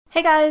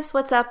Hey guys,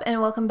 what's up,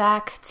 and welcome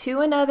back to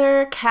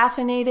another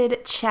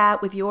caffeinated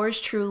chat with yours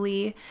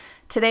truly.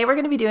 Today we're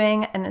going to be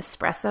doing an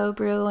espresso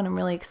brew, and I'm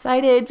really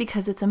excited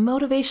because it's a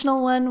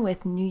motivational one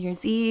with New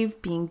Year's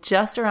Eve being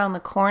just around the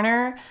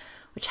corner,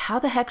 which how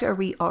the heck are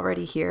we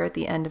already here at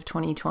the end of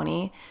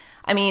 2020?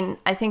 I mean,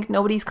 I think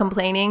nobody's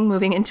complaining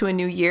moving into a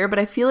new year, but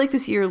I feel like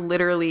this year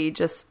literally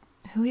just,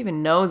 who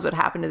even knows what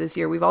happened to this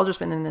year? We've all just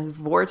been in this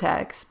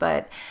vortex,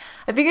 but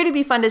I figured it'd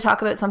be fun to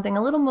talk about something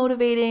a little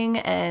motivating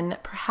and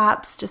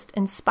perhaps just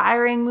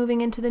inspiring moving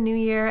into the new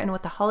year and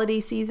with the holiday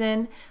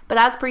season. But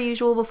as per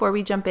usual, before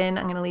we jump in,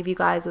 I'm going to leave you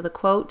guys with a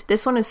quote.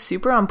 This one is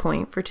super on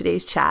point for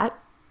today's chat,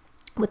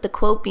 with the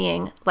quote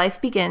being,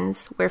 "Life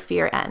begins where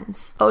fear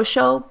ends."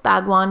 Osho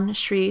Bhagwan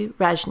Sri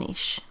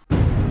Rajneesh.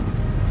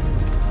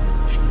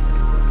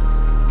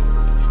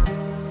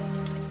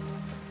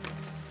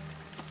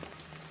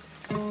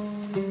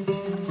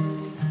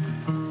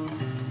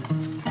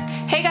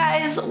 Hey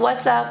guys,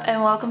 what's up,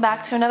 and welcome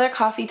back to another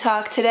coffee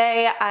talk.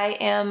 Today I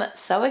am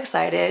so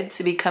excited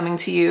to be coming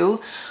to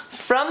you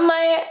from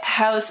my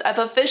house. I've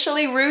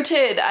officially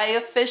rooted. I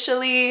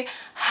officially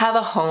have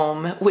a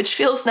home, which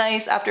feels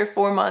nice after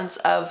 4 months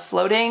of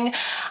floating.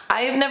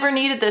 I have never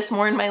needed this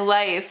more in my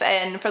life,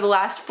 and for the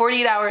last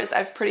 48 hours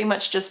I've pretty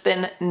much just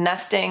been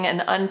nesting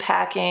and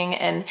unpacking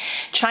and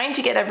trying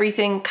to get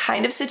everything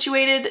kind of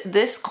situated.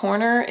 This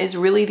corner is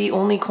really the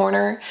only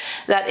corner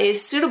that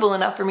is suitable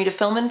enough for me to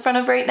film in front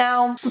of right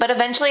now, but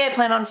eventually I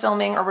plan on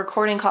filming or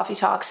recording coffee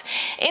talks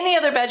in the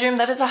other bedroom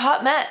that is a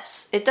hot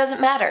mess. It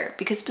doesn't matter,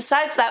 because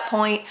besides that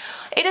point,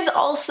 it is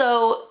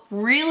also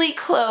really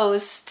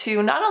close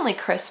to not only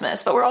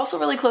Christmas, but we're also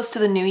really close to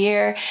the new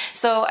year.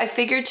 So I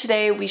figured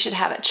today we should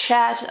have a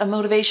chat, a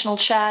motivational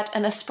chat,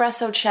 an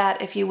espresso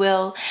chat, if you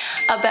will,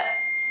 about,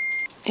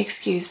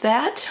 excuse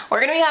that.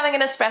 We're gonna be having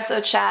an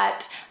espresso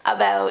chat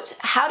about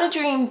how to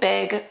dream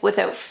big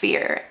without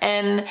fear.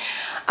 And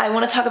I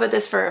want to talk about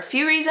this for a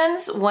few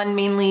reasons. One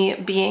mainly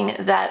being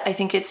that I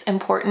think it's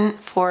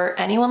important for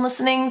anyone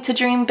listening to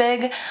dream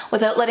big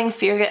without letting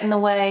fear get in the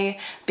way,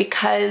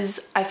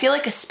 because I feel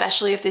like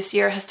especially if this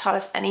year has taught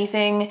us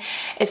anything,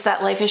 it's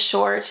that life is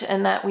short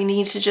and that we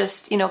need to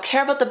just,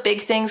 care about the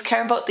big things,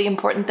 care about the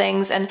important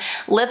things, and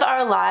live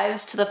our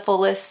lives to the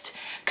fullest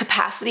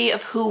capacity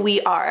of who we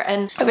are.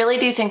 And I really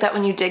do think that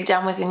when you dig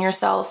down within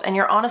yourself and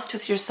you're honest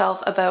with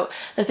yourself about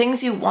the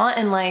things you want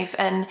in life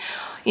and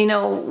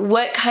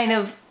what kind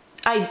of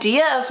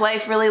idea of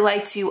life really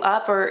lights you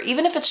up, or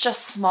even if it's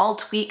just small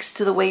tweaks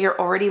to the way you're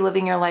already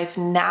living your life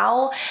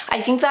now,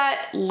 I think that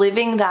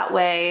living that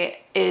way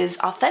is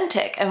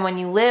authentic. And when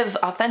you live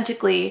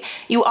authentically,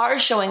 you are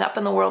showing up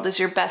in the world as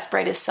your best,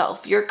 brightest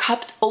self. Your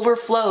cup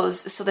overflows,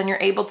 so then you're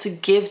able to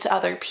give to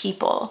other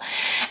people.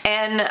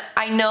 And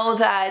I know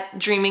that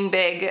dreaming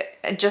big,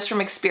 just from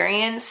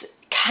experience,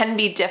 can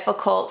be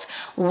difficult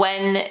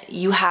when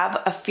you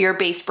have a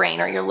fear-based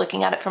brain or you're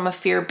looking at it from a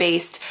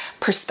fear-based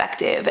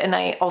perspective. And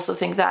I also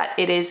think that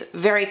it is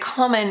very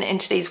common in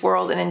today's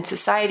world and in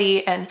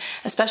society, and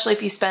especially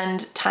if you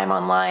spend time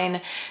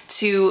online,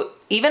 to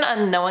even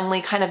unknowingly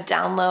kind of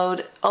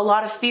download a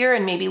lot of fear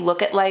and maybe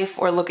look at life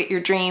or look at your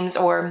dreams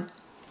or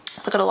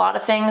look at a lot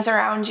of things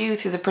around you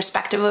through the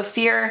perspective of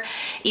fear,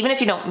 even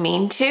if you don't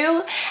mean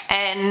to.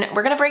 And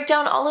we're going to break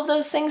down all of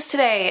those things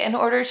today in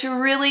order to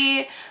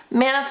really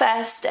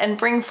manifest and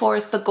bring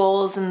forth the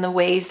goals and the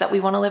ways that we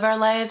want to live our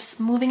lives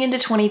moving into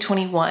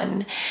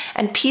 2021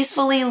 and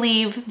peacefully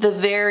leave the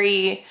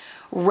very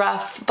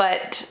rough,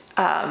 but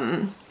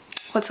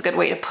what's a good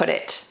way to put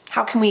it?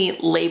 How can we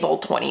label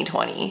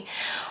 2020?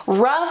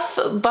 Rough,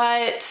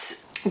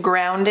 but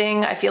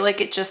grounding. I feel like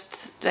it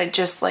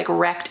just like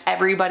wrecked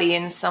everybody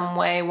in some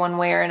way, one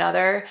way or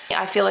another.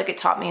 I feel like it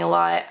taught me a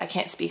lot. I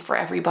can't speak for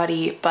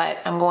everybody, but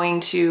I'm going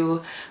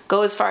to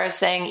go as far as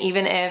saying,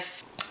 even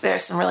if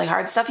there's some really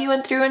hard stuff you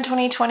went through in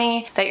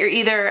 2020, that you're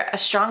either a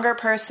stronger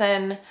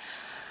person,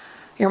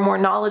 you're more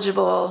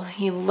knowledgeable,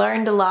 you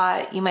learned a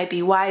lot, you might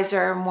be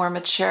wiser, more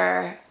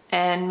mature,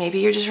 and maybe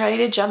you're just ready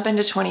to jump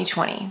into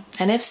 2020.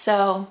 And if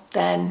so,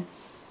 then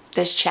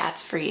this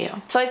chat's for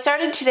you. So I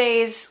started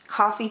today's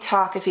coffee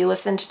talk, if you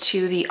listened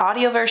to the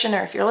audio version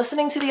or if you're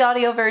listening to the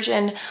audio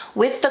version,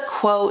 with the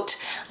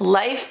quote,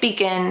 "Life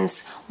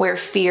begins where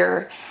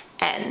fear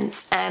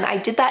ends." And I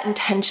did that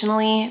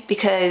intentionally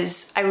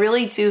because I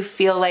really do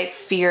feel like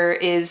fear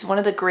is one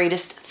of the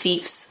greatest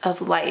thieves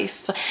of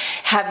life.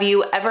 Have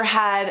you ever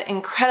had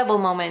incredible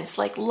moments,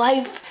 like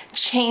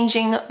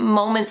life-changing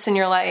moments in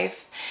your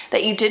life,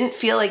 that you didn't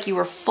feel like you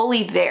were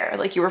fully there,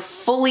 like you were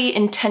fully,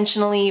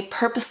 intentionally,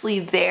 purposely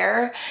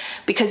there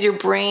because your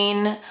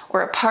brain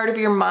or a part of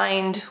your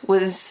mind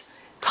was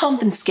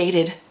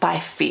confiscated by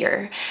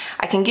fear?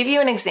 I can give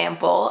you an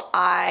example.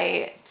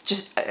 I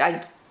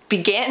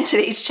began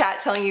today's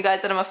chat telling you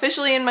guys that I'm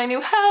officially in my new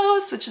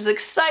house, which is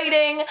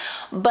exciting,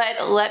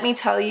 but let me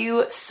tell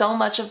you, so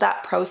much of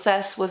that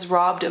process was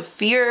robbed of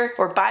fear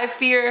or by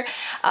fear,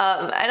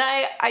 and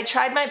I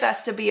tried my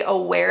best to be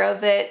aware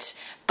of it,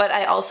 but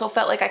I also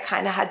felt like I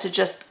kind of had to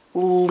just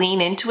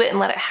lean into it and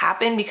let it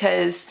happen,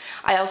 because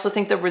I also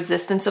think the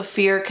resistance of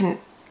fear can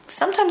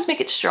sometimes make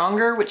it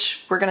stronger,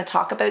 which we're going to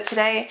talk about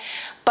today.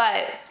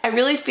 But I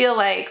really feel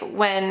like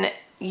when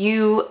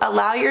you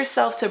allow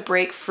yourself to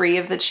break free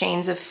of the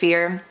chains of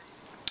fear,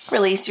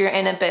 release your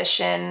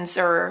inhibitions,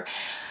 or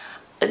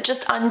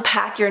just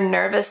unpack your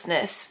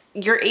nervousness,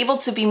 you're able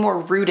to be more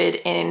rooted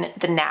in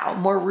the now,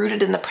 more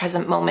rooted in the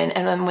present moment.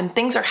 And then when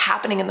things are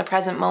happening in the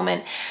present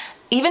moment,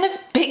 even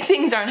if big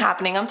things aren't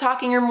happening, I'm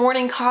talking your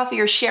morning coffee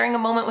or sharing a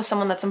moment with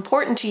someone that's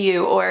important to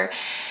you, or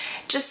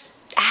just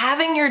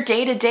having your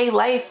day-to-day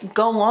life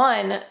go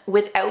on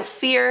without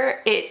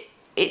fear,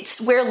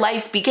 it's where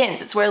life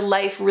begins. It's where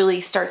life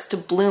really starts to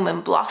bloom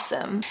and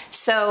blossom.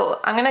 So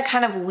I'm gonna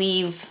kind of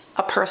weave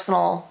a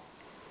personal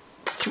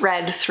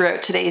thread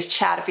throughout today's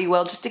chat, if you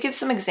will, just to give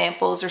some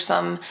examples or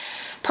some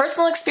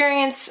personal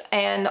experience,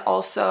 and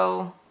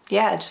also,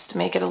 yeah, just to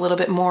make it a little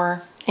bit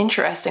more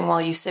interesting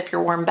while you sip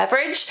your warm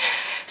beverage.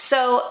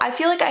 So I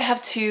feel like I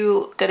have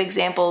two good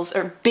examples,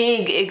 or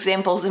big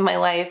examples in my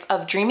life,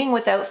 of dreaming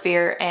without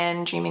fear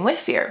and dreaming with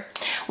fear.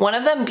 One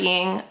of them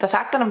being the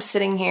fact that I'm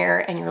sitting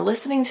here and you're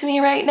listening to me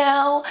right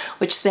now,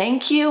 which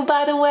thank you,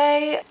 by the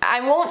way.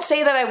 I won't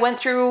say that I went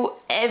through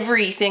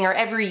everything or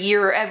every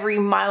year or every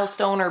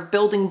milestone or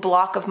building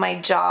block of my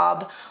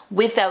job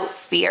without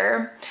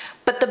fear,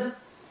 but the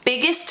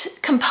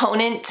biggest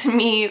component to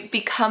me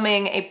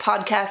becoming a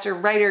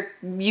podcaster, writer,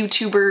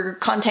 YouTuber,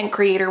 content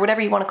creator, whatever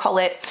you want to call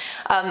it,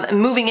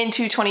 moving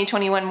into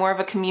 2021 more of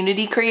a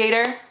community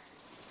creator,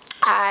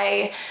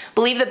 I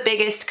believe the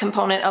biggest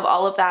component of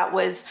all of that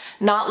was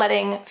not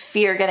letting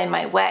fear get in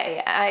my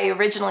way. I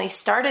originally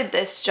started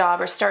this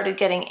job, or started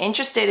getting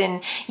interested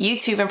in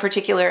YouTube in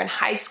particular, in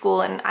high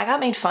school, and I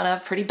got made fun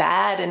of pretty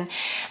bad. And,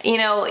 you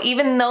know,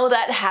 even though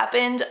that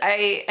happened,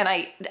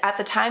 I at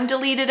the time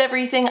deleted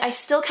everything, I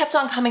still kept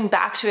on coming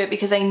back to it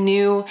because I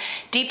knew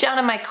deep down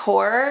in my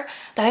core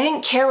that I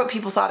didn't care what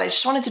people thought. I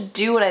just wanted to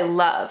do what I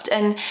loved.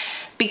 And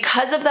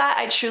because of that,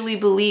 I truly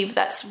believe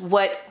that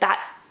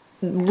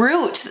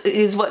root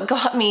is what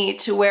got me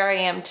to where I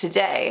am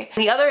today.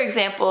 The other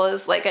example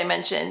is, like I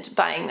mentioned,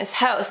 buying this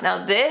house.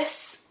 Now,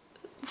 this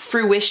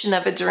fruition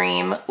of a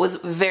dream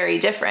was very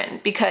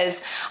different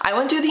because I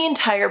went through the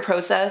entire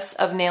process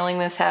of nailing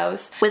this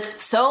house with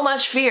so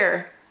much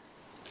fear.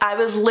 I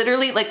was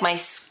literally, like, my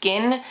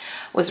skin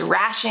was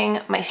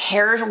rashing, my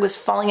hair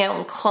was falling out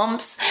in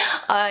clumps.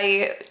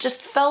 I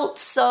just felt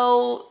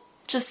so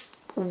just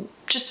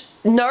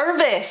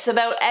nervous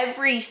about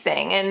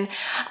everything, and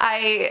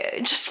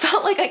I just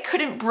felt like I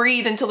couldn't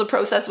breathe until the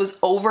process was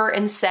over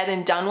and said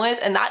and done with,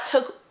 and that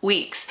took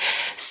weeks.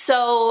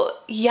 So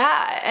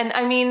yeah, and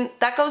I mean,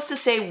 that goes to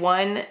say,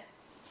 one,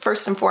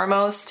 first and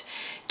foremost,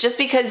 just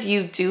because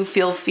you do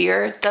feel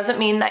fear doesn't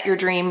mean that your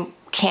dream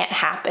can't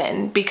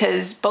happen,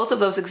 because both of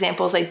those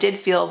examples, I did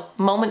feel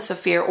moments of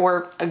fear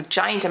or a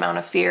giant amount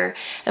of fear,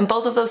 and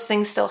both of those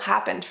things still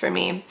happened for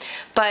me.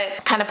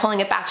 But kind of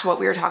pulling it back to what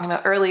we were talking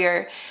about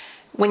earlier,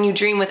 when you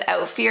dream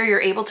without fear, you're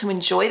able to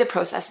enjoy the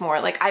process more.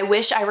 Like, I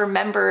wish I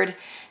remembered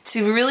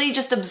to really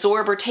just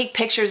absorb or take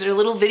pictures or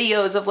little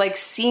videos of, like,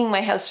 seeing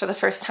my house for the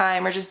first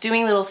time, or just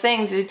doing little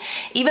things.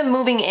 Even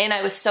moving in,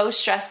 I was so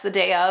stressed the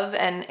day of,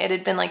 and it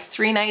had been like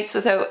 3 nights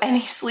without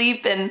any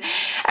sleep, and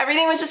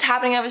everything was just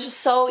happening. I was just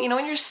so, you know,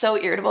 when you're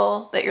so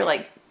irritable that you're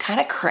like kind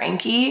of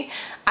cranky,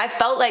 I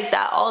felt like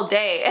that all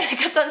day, and I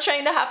kept on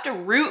trying to have to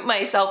root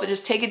myself and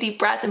just take a deep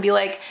breath and be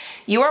like,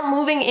 you are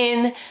moving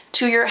in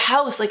to your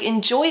house, like,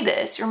 enjoy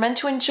this. You're meant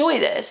to enjoy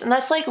this. And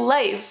that's like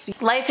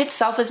life. Life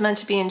itself is meant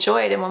to be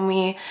enjoyed, and when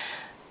we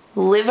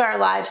live our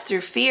lives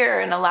through fear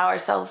and allow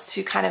ourselves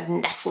to kind of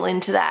nestle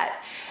into that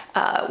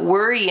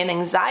worry and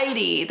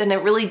anxiety, then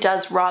it really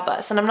does rob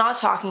us. And I'm not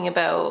talking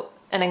about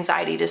an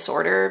anxiety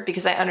disorder,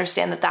 because I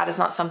understand that that is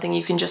not something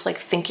you can just, like,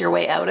 think your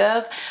way out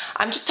of.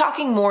 I'm just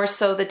talking more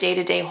so the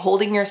day-to-day,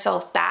 holding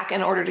yourself back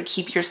in order to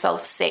keep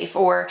yourself safe,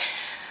 or,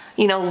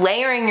 you know,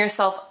 layering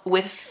yourself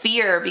with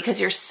fear because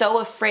you're so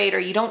afraid, or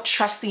you don't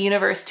trust the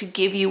universe to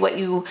give you what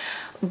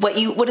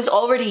is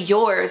already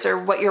yours,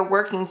 or what you're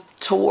working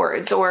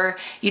towards, or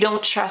you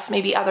don't trust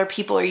maybe other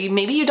people, or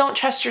maybe you don't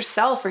trust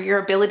yourself or your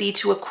ability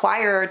to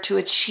acquire or to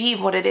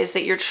achieve what it is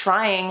that you're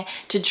trying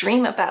to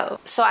dream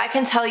about. So I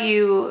can tell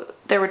you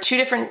there were 2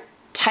 different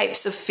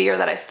types of fear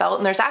that I felt,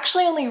 and there's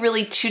actually only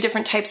really 2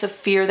 different types of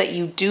fear that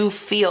you do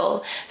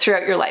feel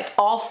throughout your life.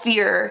 All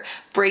fear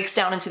breaks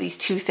down into these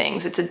 2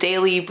 things. It's a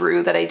daily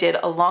brew that I did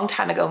a long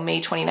time ago,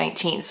 May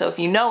 2019. So if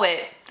you know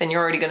it, then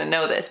you're already going to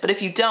know this. But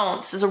if you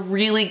don't, this is a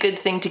really good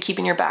thing to keep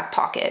in your back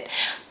pocket.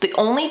 The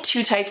only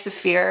 2 types of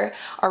fear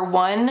are,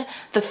 1,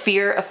 the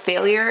fear of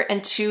failure,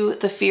 and 2,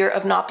 the fear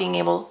of not being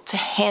able to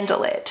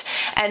handle it.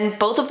 And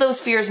both of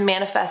those fears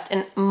manifest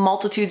in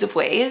multitudes of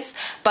ways,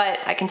 but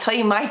I can tell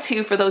you my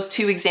 2 for those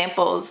 2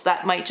 examples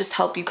that might just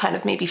help you kind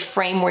of maybe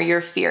frame where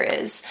your fear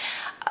is.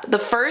 The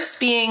first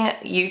being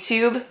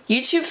YouTube.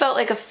 YouTube felt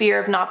like a fear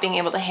of not being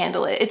able to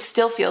handle it. It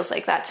still feels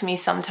like that to me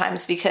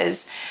sometimes,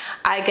 because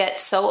I get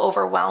so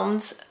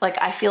overwhelmed.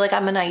 Like, I feel like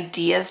I'm an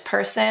ideas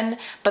person,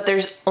 but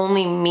there's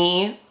only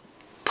me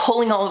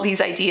pulling all of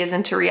these ideas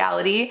into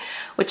reality,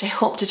 which I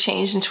hope to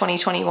change in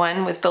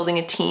 2021 with building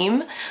a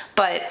team,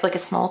 but like a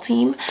small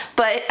team.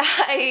 But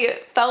I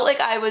felt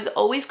like I was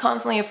always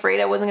constantly afraid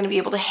I wasn't going to be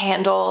able to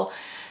handle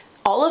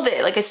all of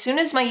it. Like as soon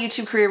as my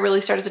YouTube career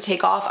really started to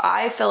take off,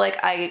 I feel like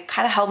I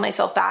kind of held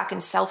myself back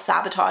and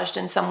self-sabotaged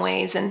in some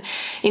ways, and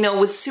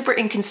was super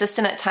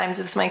inconsistent at times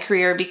with my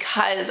career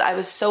because I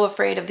was so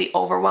afraid of the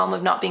overwhelm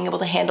of not being able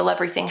to handle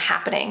everything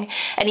happening.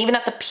 And even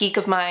at the peak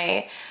of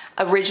my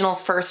original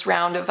first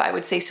round of, I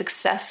would say,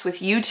 success with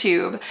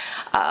YouTube,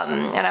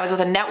 and I was with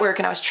a network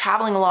and I was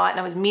traveling a lot and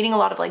I was meeting a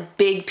lot of like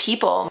big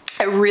people,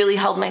 I really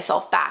held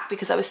myself back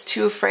because I was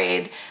too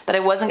afraid that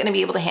I wasn't going to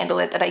be able to handle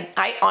it, that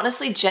I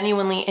honestly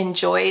genuinely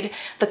enjoyed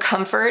the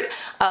comfort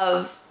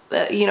of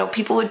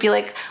people would be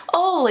like,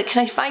 oh, like,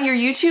 can I find your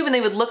YouTube? And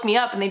they would look me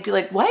up and they'd be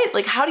like, what?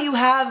 Like, how do you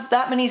have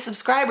that many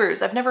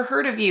subscribers? I've never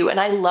heard of you. And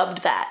I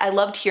loved that. I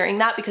loved hearing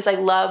that because I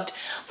loved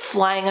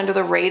flying under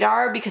the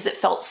radar because it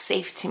felt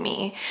safe to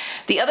me.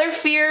 The other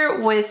fear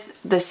with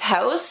this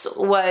house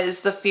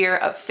was the fear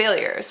of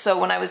failure. So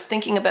when I was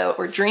thinking about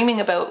or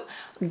dreaming about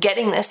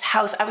getting this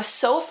house, I was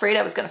so afraid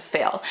I was going to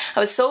fail.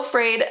 I was so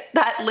afraid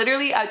that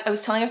literally, I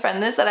was telling a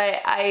friend this, that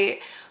I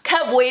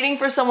kept waiting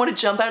for someone to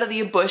jump out of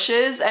the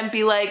bushes and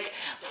be like,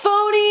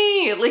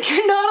 phony, like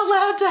you're not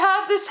allowed to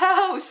have this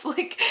house.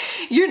 Like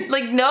you're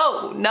like,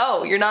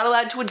 no, you're not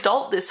allowed to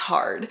adult this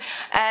hard.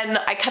 And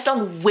I kept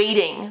on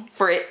waiting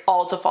for it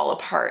all to fall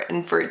apart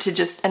and for it to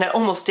and it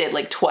almost did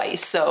like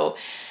twice. So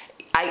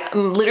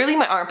literally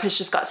my armpits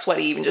just got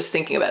sweaty even just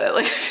thinking about it.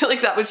 Like I feel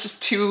like that was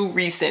just too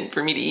recent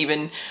for me to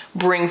even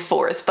bring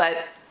forth. But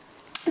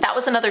that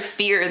was another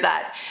fear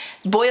that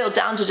boiled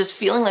down to just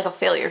feeling like a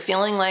failure,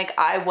 feeling like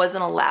I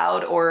wasn't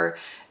allowed or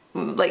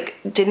like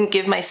didn't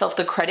give myself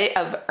the credit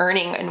of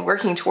earning and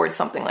working towards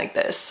something like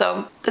this.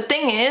 So the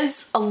thing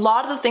is, a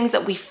lot of the things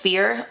that we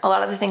fear, a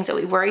lot of the things that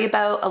we worry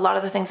about, a lot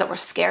of the things that we're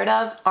scared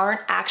of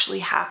aren't actually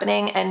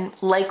happening and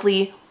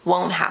likely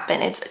won't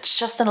happen. It's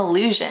just an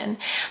illusion,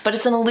 but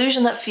it's an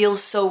illusion that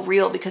feels so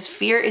real because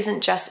fear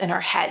isn't just in our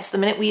heads. The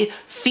minute we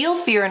feel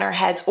fear in our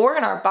heads or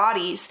in our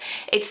bodies,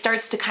 it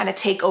starts to kind of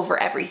take over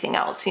everything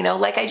else.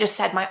 Like I just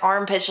said, my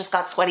armpits just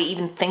got sweaty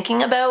even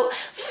thinking about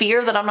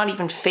fear that I'm not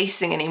even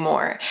facing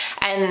anymore.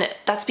 And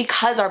that's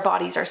because our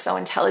bodies are so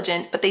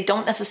intelligent, but they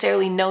don't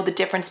necessarily know the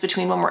difference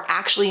between when we're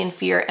actually in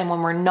fear and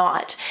when we're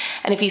not.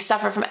 And if you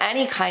suffer from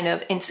any kind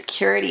of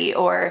insecurity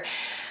or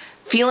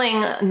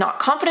feeling not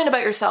confident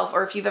about yourself,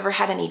 or if you've ever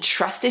had any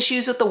trust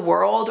issues with the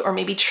world, or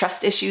maybe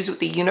trust issues with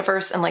the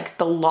universe and like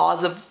the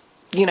laws of,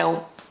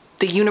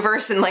 the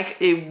universe and like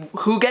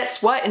who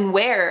gets what and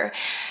where,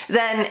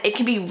 then it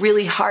can be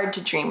really hard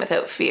to dream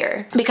without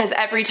fear. Because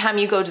every time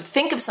you go to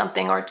think of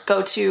something or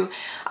go to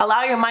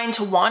allow your mind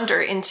to wander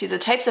into the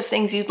types of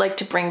things you'd like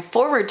to bring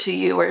forward to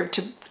you or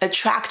to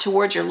attract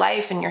towards your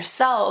life and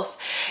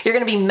yourself, you're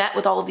going to be met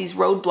with all of these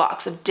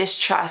roadblocks of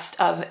distrust,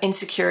 of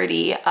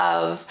insecurity,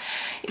 of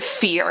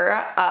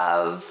fear,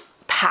 of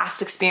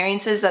past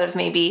experiences that have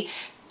maybe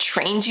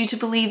trained you to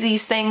believe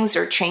these things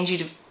or trained you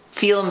to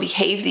feel and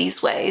behave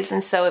these ways.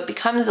 And so it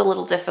becomes a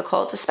little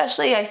difficult,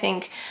 especially I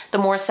think the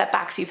more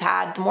setbacks you've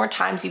had, the more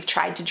times you've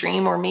tried to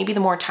dream, or maybe the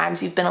more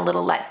times you've been a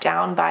little let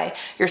down by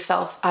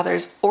yourself,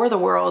 others, or the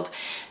world,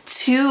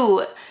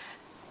 to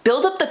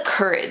build up the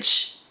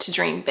courage to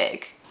dream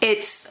big.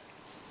 It's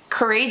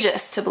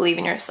courageous to believe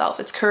in yourself.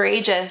 It's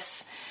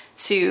courageous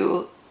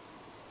to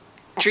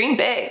dream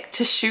big,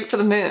 to shoot for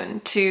the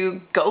moon,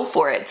 to go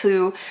for it,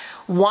 to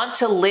want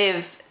to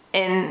live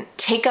and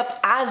take up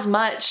as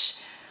much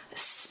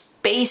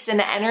space and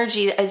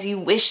energy as you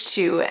wish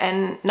to,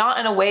 and not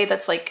in a way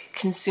that's like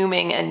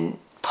consuming and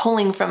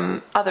pulling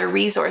from other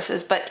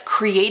resources, but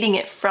creating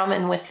it from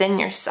and within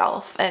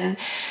yourself. And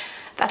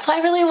that's why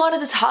I really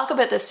wanted to talk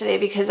about this today,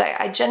 because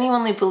I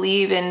genuinely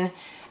believe in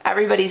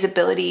everybody's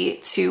ability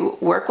to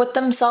work with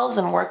themselves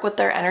and work with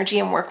their energy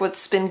and work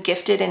what's been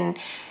gifted and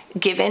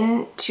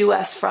given to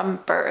us from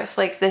birth.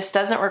 Like, this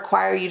doesn't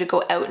require you to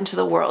go out into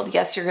the world.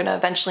 Yes, you're going to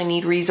eventually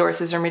need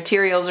resources or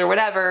materials or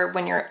whatever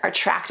when you're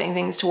attracting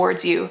things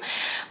towards you.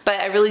 But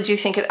I really do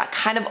think it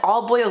kind of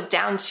all boils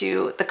down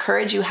to the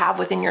courage you have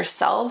within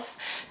yourself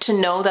to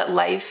know that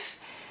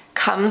life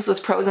comes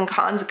with pros and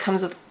cons. It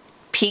comes with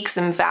peaks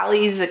and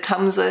valleys. It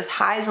comes with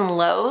highs and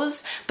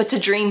lows, but to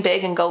dream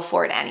big and go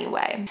for it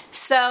anyway.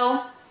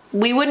 So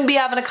we wouldn't be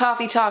having a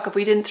coffee talk if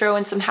we didn't throw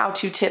in some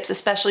how-to tips,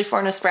 especially for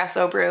an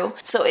espresso brew.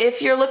 So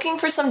if you're looking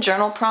for some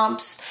journal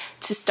prompts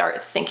to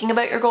start thinking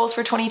about your goals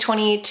for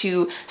 2020,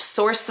 to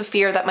source the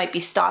fear that might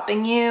be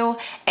stopping you,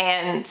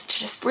 and to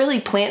just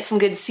really plant some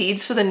good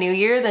seeds for the new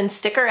year, then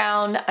stick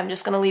around. I'm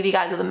just gonna leave you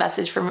guys with a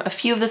message from a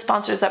few of the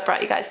sponsors that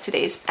brought you guys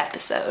today's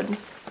episode.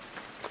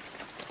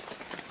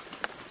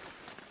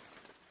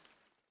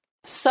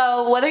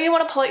 So whether you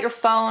want to pull out your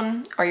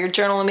phone or your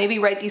journal and maybe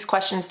write these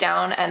questions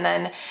down, and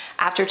then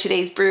after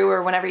today's brew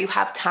or whenever you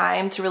have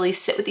time to really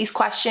sit with these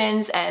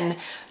questions and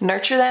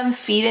nurture them,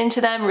 feed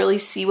into them, really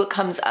see what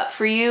comes up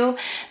for you.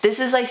 This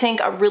is, I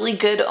think, a really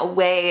good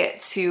way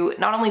to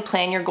not only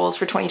plan your goals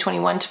for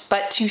 2021,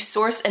 but to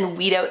source and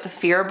weed out the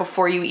fear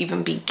before you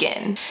even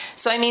begin.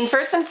 So I mean,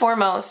 first and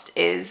foremost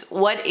is,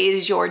 what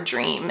is your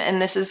dream?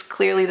 And this is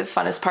clearly the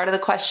funnest part of the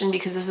question,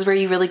 because this is where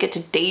you really get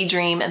to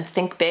daydream and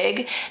think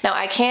big. Now,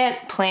 I can't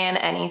plan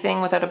anything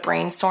without a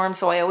brainstorm,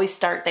 so I always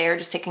start there,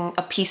 just taking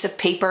a piece of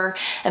paper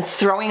and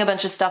throwing a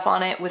bunch of stuff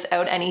on it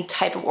without any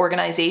type of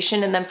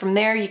organization, and then from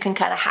there you can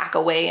kind of hack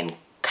away and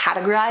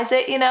categorize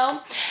it, you know?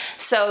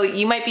 So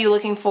you might be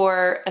looking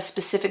for a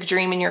specific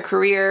dream in your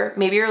career.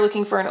 Maybe you're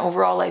looking for an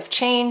overall life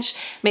change.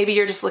 Maybe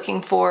you're just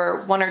looking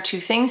for one or two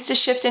things to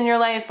shift in your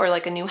life, or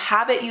like a new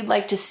habit you'd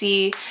like to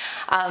see.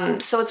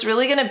 So it's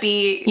really gonna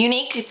be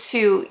unique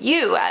to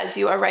you as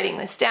you are writing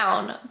this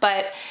down.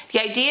 But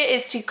the idea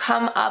is to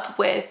come up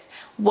with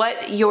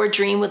what your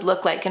dream would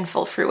look like in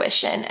full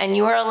fruition. And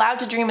you are allowed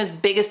to dream as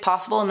big as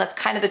possible, and that's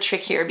kind of the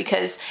trick here,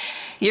 because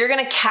you're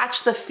gonna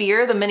catch the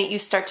fear the minute you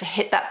start to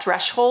hit that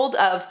threshold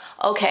of,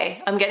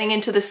 okay, I'm getting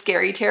into the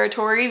scary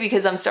territory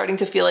because I'm starting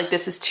to feel like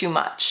this is too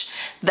much.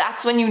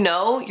 That's when you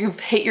know you've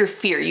hit your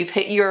fear, you've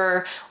hit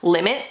your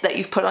limit that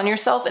you've put on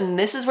yourself, and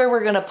this is where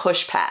we're gonna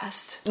push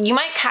past. You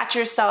might catch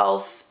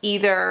yourself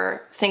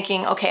either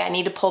thinking, okay, I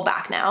need to pull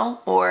back now,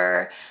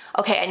 or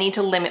okay, I need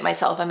to limit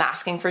myself, I'm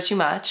asking for too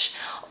much,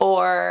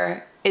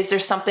 or is there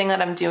something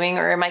that I'm doing,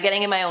 or am I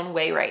getting in my own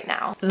way right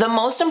now? The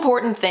most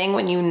important thing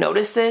when you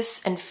notice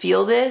this and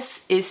feel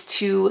this is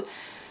to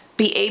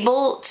be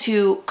able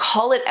to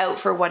call it out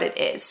for what it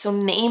is. So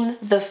name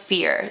the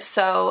fear.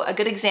 So a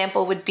good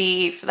example would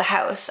be for the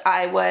house.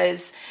 I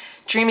was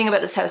dreaming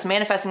about this house,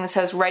 manifesting this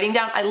house, writing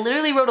down, I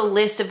literally wrote a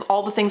list of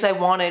all the things I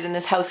wanted, and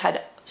this house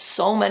had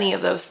so many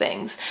of those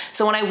things.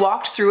 So when I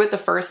walked through it the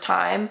first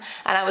time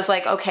and I was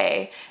like,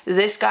 okay,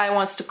 this guy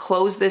wants to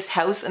close this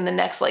house in the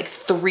next like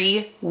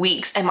 3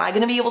 weeks. Am I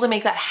gonna be able to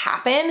make that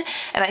happen?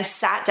 And I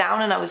sat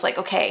down and I was like,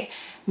 okay,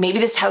 maybe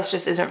this house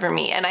just isn't for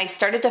me. And I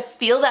started to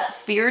feel that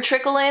fear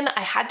trickle in.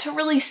 I had to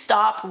really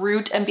stop,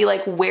 root, and be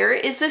like, where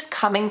is this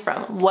coming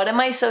from? What am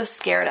I so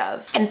scared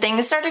of? And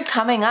things started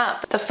coming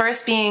up. The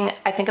first being,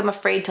 I think I'm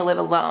afraid to live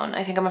alone.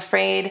 I think I'm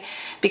afraid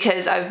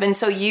because I've been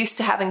so used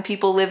to having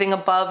people living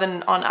above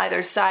and on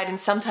either side, and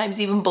sometimes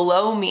even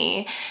below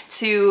me,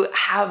 to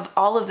have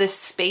all of this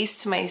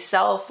space to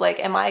myself. Like,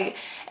 I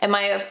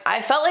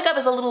felt like I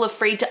was a little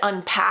afraid to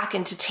unpack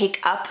and to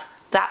take up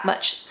that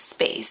much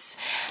space.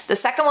 The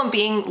second one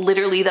being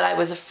literally that I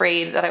was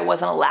afraid that I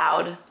wasn't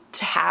allowed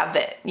to have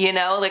it, you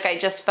know? Like I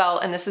just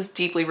felt, and this is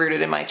deeply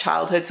rooted in my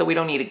childhood, so we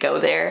don't need to go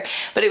there,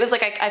 but it was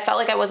like I felt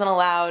like I wasn't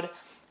allowed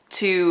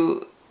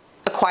to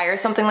acquire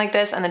something like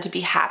this and then to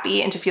be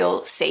happy and to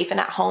feel safe and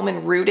at home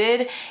and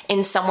rooted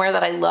in somewhere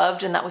that I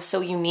loved and that was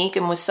so unique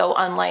and was so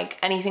unlike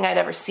anything I'd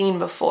ever seen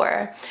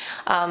before.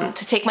 To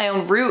take my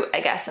own route,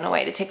 I guess, in a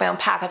way, to take my own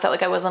path. I felt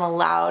like I wasn't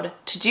allowed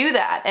to do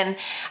that. And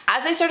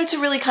as I started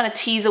to really kind of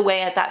tease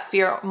away at that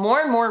fear,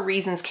 more and more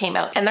reasons came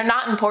out, and they're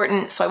not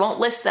important, so I won't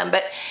list them,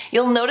 but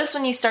you'll notice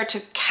when you start to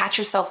catch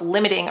yourself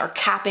limiting or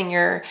capping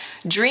your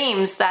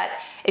dreams that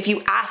if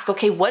you ask,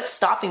 okay, what's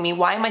stopping me?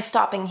 Why am I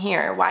stopping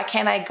here? Why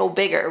can't I go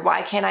bigger?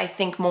 Why can't I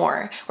think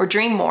more or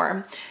dream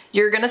more?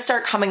 You're gonna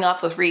start coming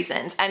up with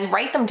reasons, and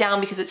write them down,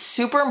 because it's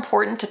super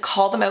important to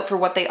call them out for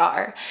what they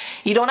are.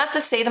 You don't have to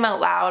say them out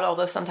loud,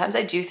 although sometimes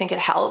I do think it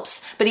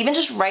helps, but even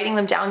just writing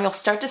them down, you'll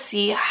start to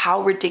see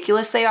how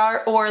ridiculous they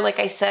are, or like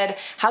I said,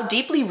 how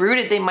deeply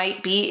rooted they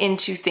might be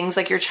into things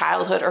like your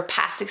childhood or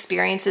past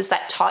experiences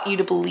that taught you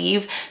to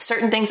believe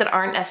certain things that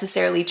aren't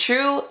necessarily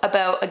true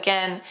about,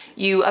 again,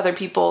 you, other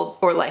people,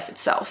 or life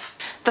itself.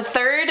 The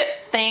third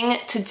thing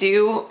to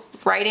do,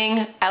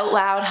 writing out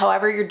loud,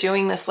 however you're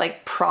doing this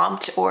like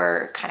prompt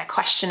or kind of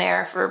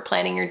questionnaire for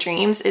planning your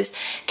dreams, is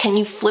can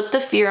you flip the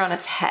fear on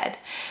its head?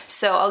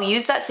 So I'll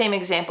use that same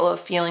example of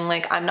feeling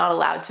like I'm not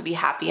allowed to be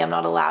happy, I'm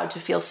not allowed to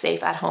feel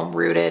safe at home,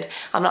 rooted,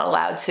 I'm not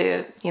allowed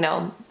to, you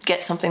know,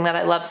 get something that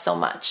I love so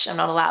much, I'm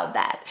not allowed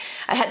that.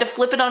 I had to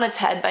flip it on its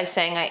head by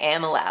saying I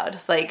am allowed.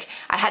 Like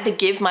I had to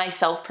give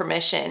myself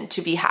permission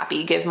to be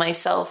happy, give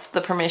myself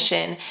the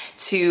permission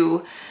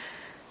to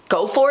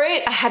go for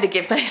it. I had to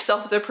give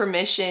myself the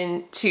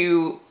permission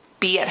to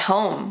be at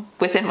home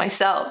within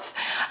myself.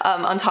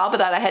 On top of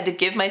that, I had to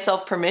give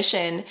myself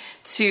permission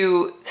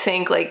to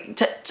think like,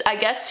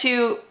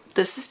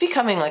 this is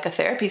becoming like a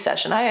therapy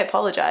session. I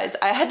apologize.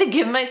 I had to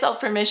give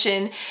myself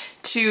permission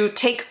to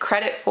take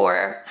credit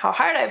for how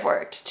hard I've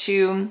worked,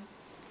 to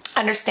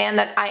understand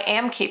that I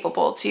am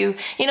capable, to,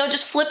 you know,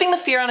 just flipping the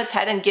fear on its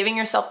head and giving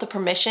yourself the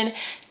permission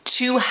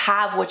to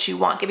have what you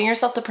want, giving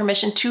yourself the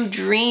permission to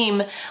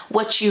dream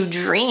what you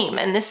dream.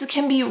 And this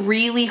can be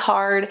really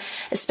hard,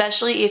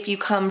 especially if you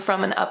come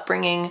from an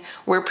upbringing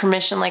where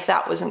permission like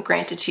that wasn't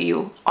granted to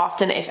you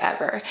often, if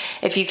ever.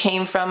 If you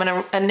came from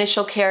an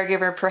initial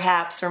caregiver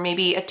perhaps, or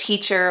maybe a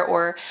teacher,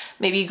 or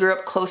maybe you grew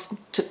up close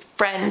to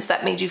friends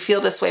that made you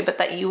feel this way, but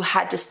that you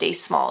had to stay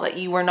small, that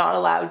you were not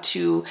allowed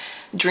to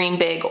dream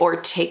big or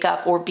take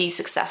up or be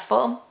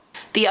successful.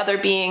 The other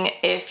being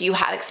if you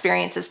had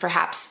experiences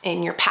perhaps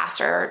in your past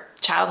or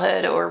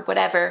childhood or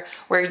whatever,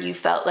 where you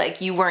felt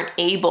like you weren't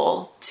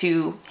able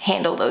to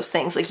handle those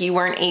things, like you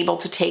weren't able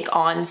to take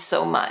on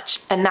so much,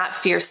 and that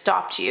fear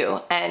stopped you,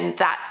 and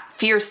that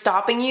fear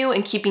stopping you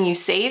and keeping you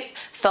safe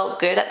felt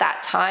good at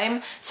that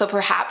time. So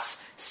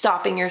perhaps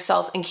stopping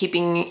yourself and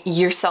keeping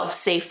yourself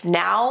safe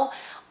now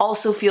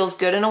also feels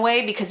good in a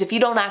way, because if you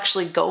don't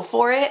actually go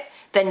for it,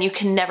 then you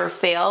can never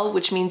fail,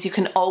 which means you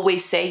can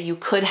always say you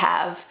could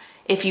have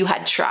if you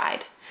had tried.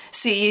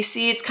 So you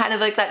see, it's kind of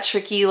like that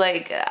tricky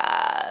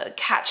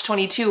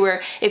catch-22,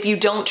 where if you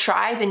don't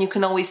try, then you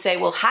can always say,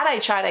 well, had I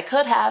tried, I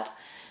could have.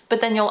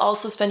 But then you'll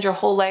also spend your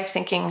whole life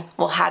thinking,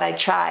 well, had I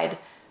tried,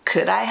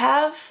 could I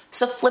have?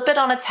 So flip it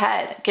on its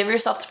head. Give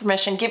yourself the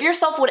permission. Give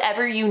yourself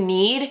whatever you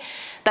need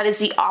that is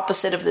the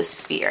opposite of this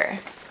fear.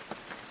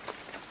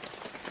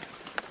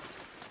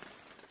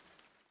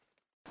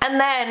 And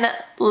then,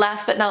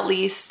 last but not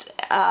least,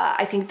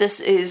 I think this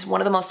is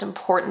one of the most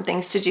important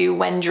things to do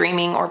when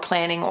dreaming or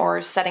planning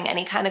or setting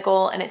any kind of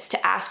goal, and it's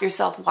to ask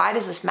yourself, why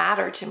does this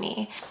matter to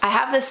me? I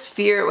have this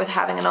fear with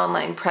having an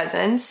online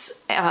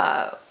presence,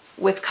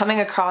 with coming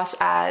across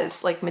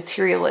as like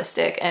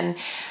materialistic, and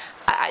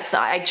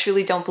I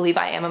truly don't believe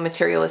I am a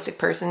materialistic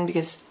person,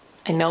 because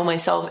I know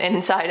myself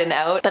inside and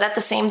out. But at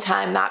the same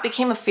time, that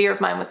became a fear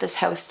of mine with this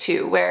house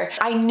too, where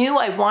I knew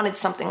I wanted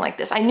something like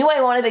this. I knew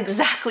I wanted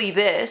exactly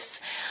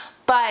this,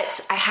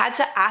 but I had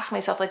to ask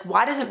myself, like,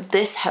 why doesn't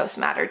this house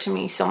matter to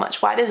me so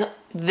much? Why does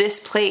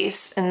this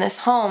place and this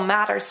home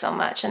matter so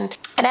much? And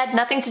it had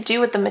nothing to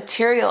do with the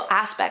material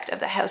aspect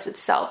of the house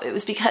itself. It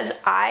was because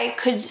I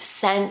could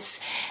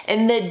sense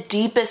in the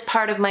deepest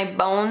part of my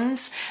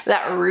bones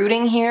that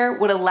rooting here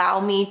would allow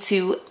me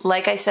to,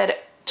 like I said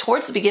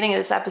towards the beginning of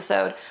this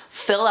episode,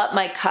 fill up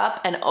my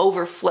cup and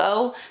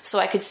overflow, so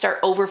I could start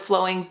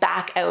overflowing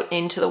back out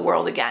into the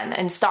world again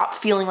and stop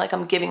feeling like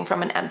I'm giving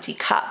from an empty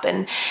cup.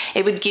 And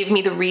it would give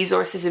me the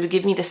resources, it would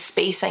give me the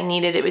space I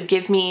needed, it would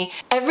give me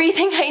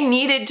everything I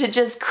needed to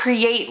just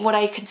create what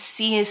I could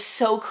see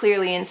so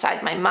clearly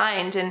inside my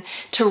mind, and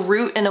to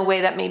root in a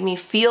way that made me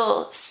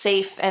feel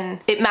safe.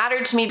 And it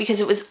mattered to me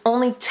because it was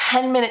only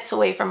 10 minutes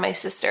away from my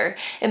sister.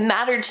 It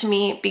mattered to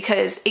me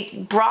because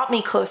it brought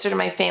me closer to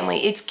my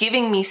family. It's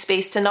giving me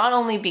space to not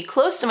only be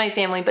close to my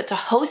family, but to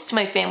host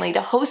my family, to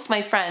host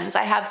my friends.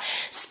 I have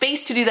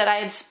space to do that. I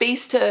have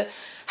space to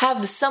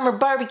have summer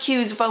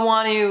barbecues if I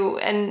want to,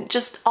 and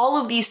just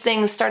all of these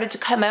things started to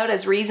come out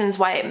as reasons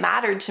why it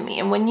mattered to me.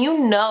 And when you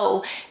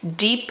know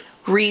deep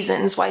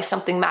reasons why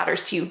something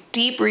matters to you,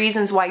 deep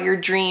reasons why your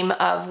dream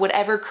of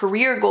whatever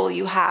career goal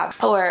you have,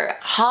 or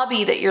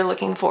hobby that you're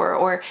looking for,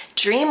 or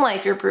dream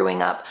life you're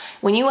brewing up,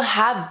 when you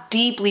have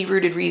deeply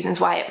rooted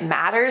reasons why it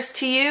matters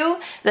to you,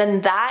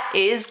 then that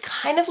is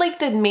kind of like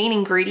the main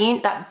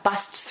ingredient that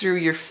busts through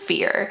your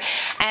fear.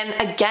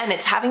 And again,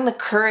 it's having the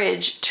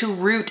courage to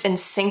root and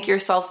sink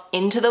yourself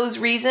into those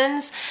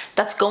reasons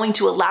that's going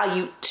to allow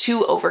you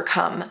to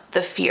overcome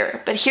the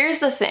fear. But here's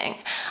the thing,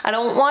 I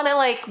don't want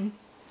to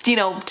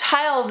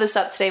tie all of this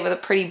up today with a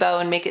pretty bow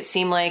and make it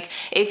seem like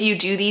if you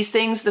do these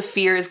things, the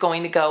fear is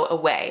going to go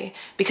away,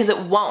 because it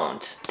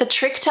won't. The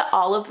trick to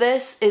all of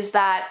this is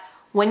that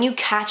when you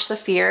catch the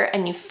fear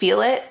and you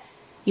feel it,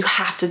 you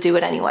have to do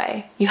it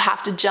anyway. You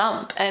have to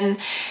jump. And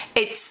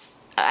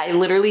I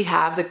literally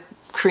have the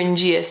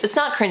cringiest, it's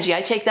not cringy,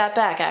 I take that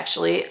back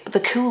actually, the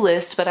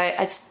coolest, but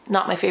it's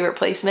not my favorite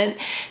placement,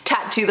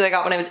 tattoo that I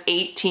got when I was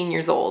 18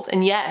 years old.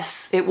 And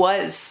yes, it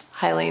was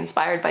highly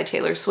inspired by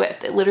Taylor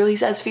Swift. It literally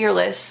says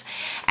fearless.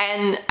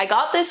 And I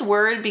got this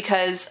word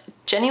because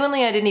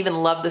genuinely I didn't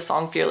even love the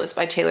song Fearless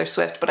by Taylor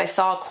Swift, but I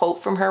saw a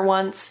quote from her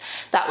once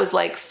that was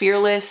like,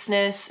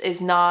 fearlessness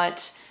is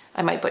not,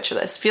 I might butcher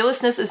this,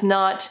 fearlessness is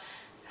not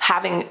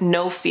having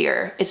no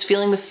fear. It's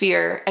feeling the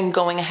fear and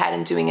going ahead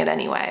and doing it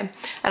anyway.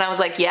 And I was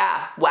like,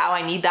 yeah, wow,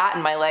 I need that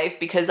in my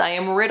life because I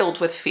am riddled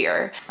with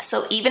fear.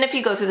 So even if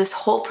you go through this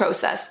whole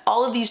process,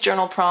 all of these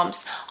journal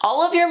prompts,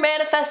 all of your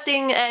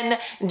manifesting and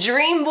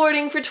dream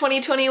boarding for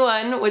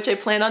 2021, which I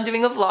plan on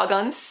doing a vlog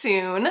on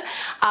soon,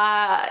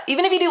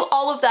 even if you do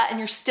all of that and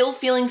you're still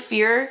feeling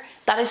fear,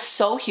 that is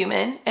so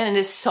human and it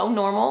is so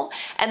normal.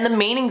 And the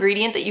main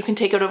ingredient that you can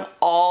take out of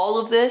all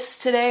of this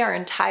today, our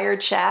entire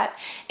chat,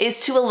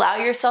 is to allow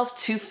yourself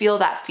to feel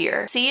that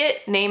fear. See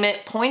it, name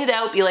it, point it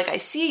out, be like, I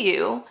see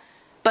you,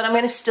 but I'm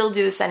gonna still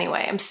do this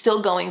anyway. I'm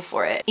still going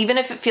for it. Even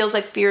if it feels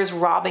like fear is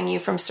robbing you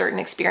from certain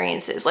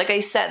experiences. Like I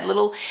said,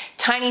 little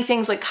tiny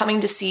things like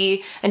coming to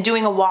see and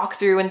doing a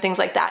walkthrough and things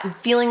like that and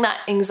feeling that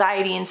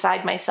anxiety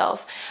inside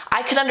myself.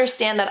 I could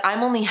understand that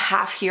I'm only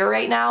half here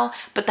right now,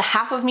 but the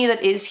half of me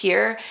that is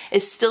here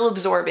is still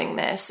absorbing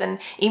this. And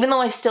even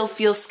though I still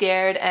feel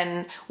scared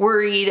and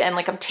worried and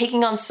like I'm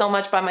taking on so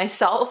much by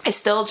myself, I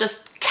still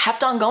just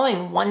kept on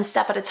going one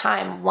step at a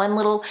time, one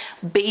little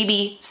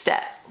baby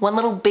step. One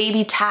little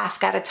baby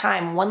task at a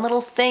time, one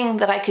little thing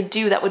that I could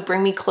do that would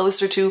bring me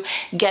closer to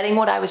getting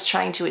what I was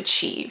trying to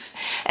achieve.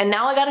 And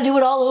now I gotta do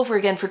it all over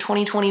again for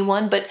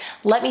 2021, but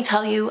let me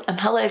tell you, I'm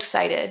hella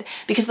excited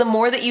because the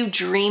more that you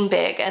dream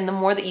big and the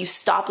more that you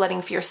stop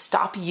letting fear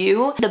stop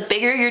you, the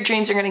bigger your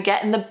dreams are gonna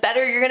get and the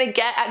better you're gonna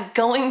get at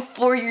going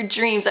for your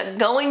dreams, at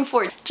going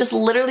for it. Just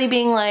literally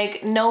being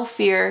like, no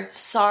fear,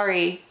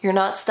 sorry, you're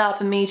not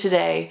stopping me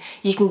today.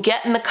 You can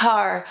get in the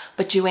car,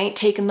 but you ain't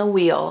taking the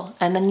wheel.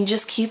 And then you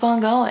just keep on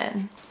going.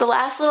 The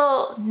last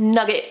little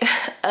nugget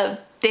of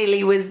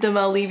daily wisdom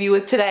I'll leave you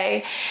with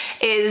today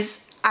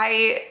is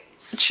I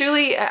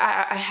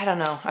don't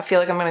know. I feel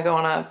like I'm gonna go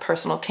on a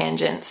personal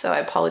tangent, so I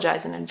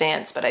apologize in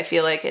advance, but I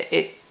feel like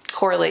it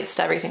correlates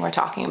to everything we're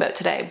talking about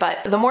today.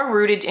 But the more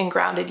rooted and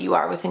grounded you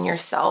are within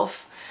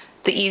yourself,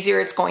 the easier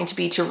it's going to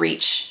be to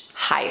reach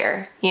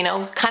higher, you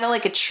know, kind of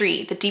like a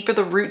tree. The deeper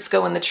the roots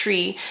go in the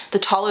tree, the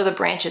taller the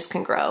branches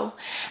can grow.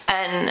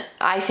 And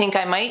I think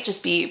I might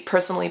just be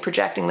personally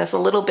projecting this a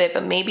little bit,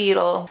 but maybe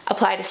it'll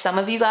apply to some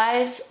of you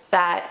guys,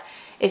 that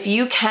if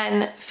you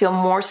can feel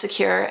more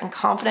secure and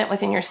confident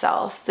within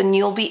yourself, then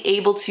you'll be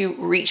able to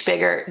reach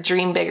bigger,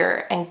 dream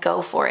bigger, and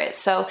go for it.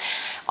 So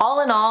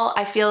all in all,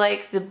 I feel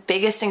like the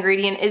biggest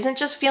ingredient isn't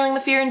just feeling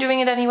the fear and doing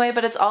it anyway,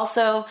 but it's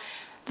also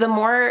the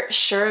more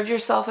sure of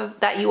yourself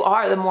that you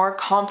are, the more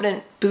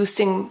confident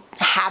boosting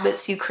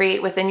habits you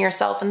create within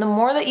yourself, and the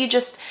more that you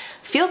just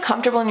feel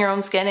comfortable in your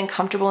own skin and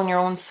comfortable in your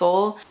own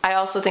soul. I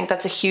also think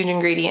that's a huge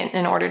ingredient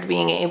in order to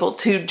being able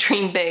to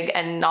dream big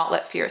and not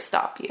let fear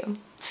stop you.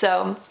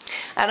 So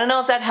I don't know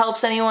if that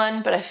helps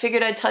anyone, but I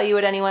figured I'd tell you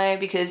it anyway,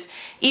 because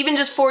even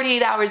just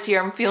 48 hours here,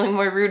 I'm feeling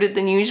more rooted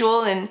than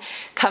usual. And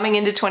coming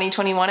into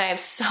 2021, I have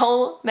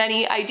so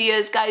many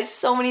ideas, guys,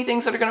 so many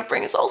things that are gonna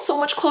bring us all so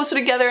much closer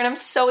together, and I'm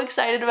so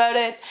excited about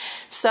it.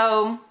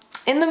 So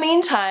in the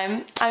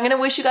meantime, I'm gonna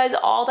wish you guys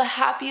all the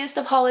happiest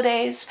of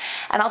holidays,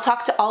 and I'll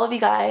talk to all of you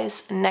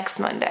guys next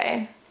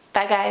Monday.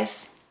 Bye,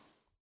 guys.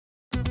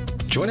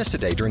 Join us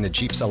today during the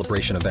Jeep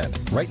Celebration event.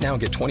 Right now,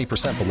 get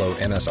 20% below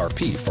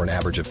MSRP for an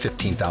average of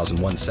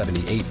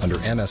 $15,178 under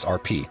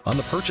MSRP on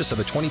the purchase of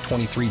a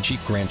 2023 Jeep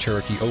Grand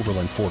Cherokee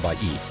Overland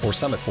 4xE or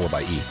Summit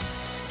 4xE.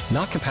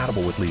 Not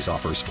compatible with lease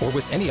offers or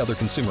with any other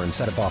consumer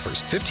incentive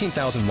offers.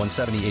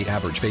 $15,178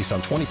 average based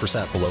on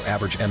 20% below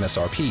average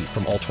MSRP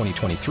from all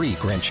 2023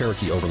 Grand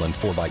Cherokee Overland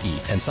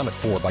 4xE and Summit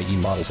 4xE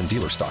models in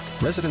dealer stock.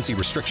 Residency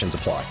restrictions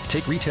apply.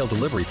 Take retail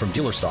delivery from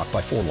dealer stock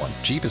by 4/1.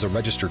 Jeep is a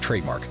registered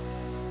trademark.